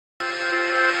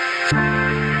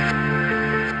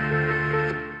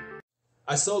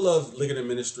I so love Ligonier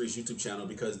Ministries YouTube channel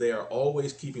because they are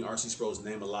always keeping R.C. Sproul's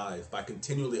name alive by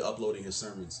continually uploading his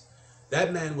sermons.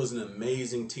 That man was an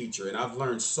amazing teacher, and I've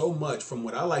learned so much from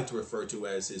what I like to refer to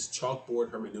as his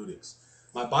chalkboard hermeneutics.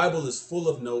 My Bible is full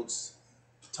of notes,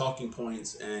 talking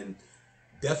points, and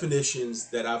definitions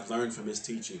that I've learned from his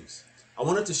teachings. I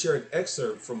wanted to share an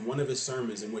excerpt from one of his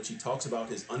sermons in which he talks about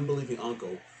his unbelieving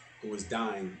uncle who was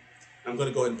dying. I'm going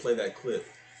to go ahead and play that clip.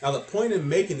 Now, the point in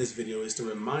making this video is to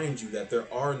remind you that there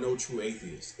are no true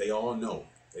atheists. They all know.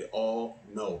 They all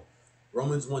know.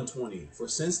 Romans 1:20, for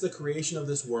since the creation of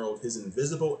this world, his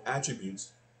invisible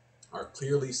attributes are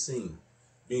clearly seen,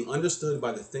 being understood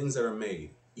by the things that are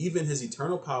made, even his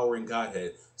eternal power and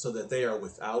Godhead, so that they are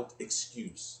without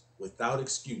excuse. Without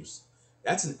excuse.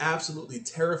 That's an absolutely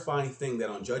terrifying thing,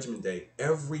 that on Judgment Day,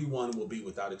 everyone will be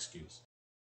without excuse.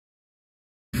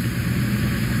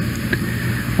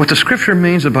 What the scripture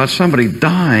means about somebody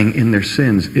dying in their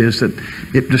sins is that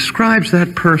it describes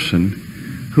that person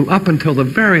who up until the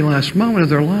very last moment of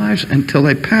their lives, until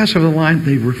they pass over the line,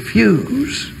 they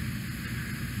refuse.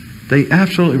 They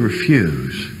absolutely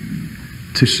refuse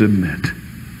to submit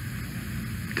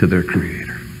to their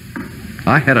Creator.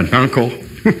 I had an uncle.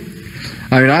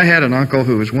 I had an uncle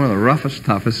who was one of the roughest,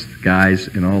 toughest guys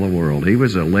in all the world. He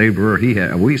was a laborer.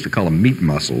 We used to call him meat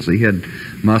muscles. He had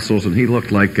muscles, and he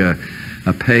looked like a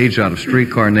page out of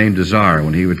Streetcar Named Desire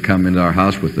when he would come into our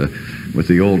house with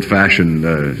the old-fashioned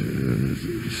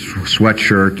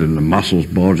sweatshirt and the muscles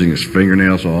bulging, his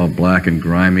fingernails all black and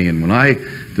grimy. And when I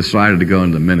decided to go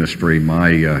into the ministry,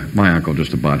 my uncle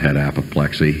just about had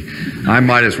apoplexy. I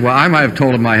might have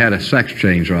told him I had a sex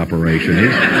change operation.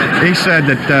 He said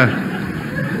that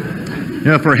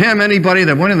for him, anybody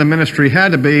that went in the ministry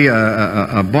had to be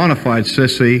a bona fide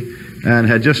sissy and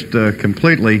had just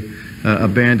completely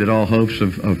abandoned all hopes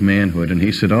of manhood. And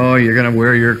he said, oh, you're going to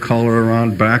wear your collar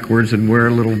around backwards and wear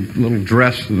a little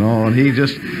dress and all. And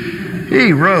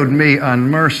he rode me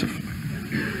unmercifully.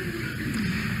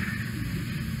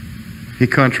 He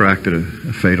contracted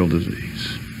a fatal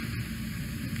disease.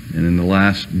 And in the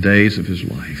last days of his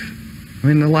life,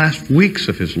 the last weeks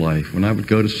of his life, when I would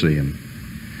go to see him,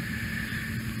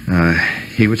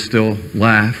 he would still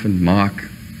laugh and mock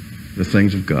the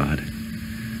things of God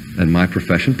and my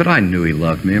profession, but I knew he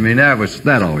loved me.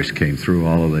 That always came through,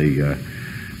 all of the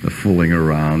fooling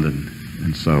around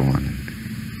and so on.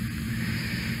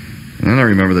 And then I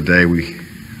remember the day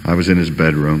I was in his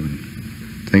bedroom,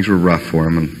 and things were rough for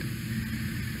him,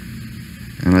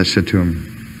 and I said to him,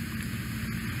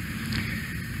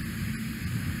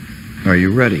 are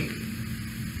you ready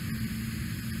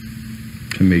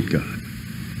to meet God?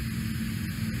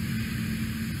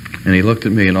 And he looked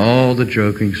at me, and all the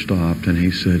joking stopped, and he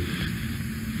said,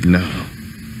 no.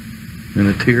 And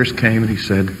the tears came, and he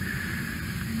said,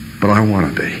 but I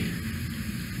want to be.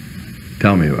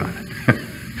 Tell me about it.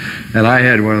 And I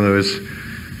had one of those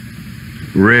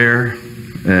rare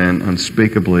and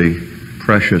unspeakably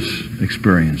precious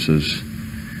experiences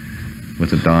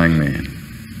with a dying man.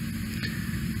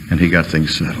 And he got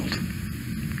things settled.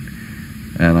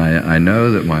 And I know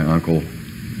that my uncle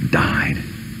died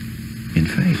in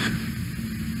faith.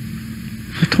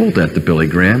 I told that to Billy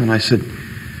Graham, and I said,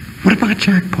 what about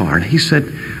Jack Parr? And he said,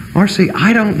 R.C.,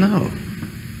 I don't know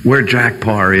where Jack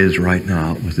Parr is right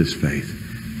now with his faith,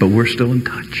 but we're still in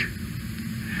touch.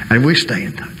 And we stay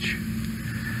in touch.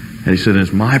 And he said,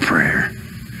 it's my prayer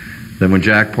that when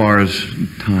Jack Parr's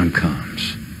time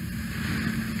comes,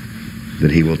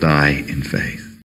 that he will die in faith.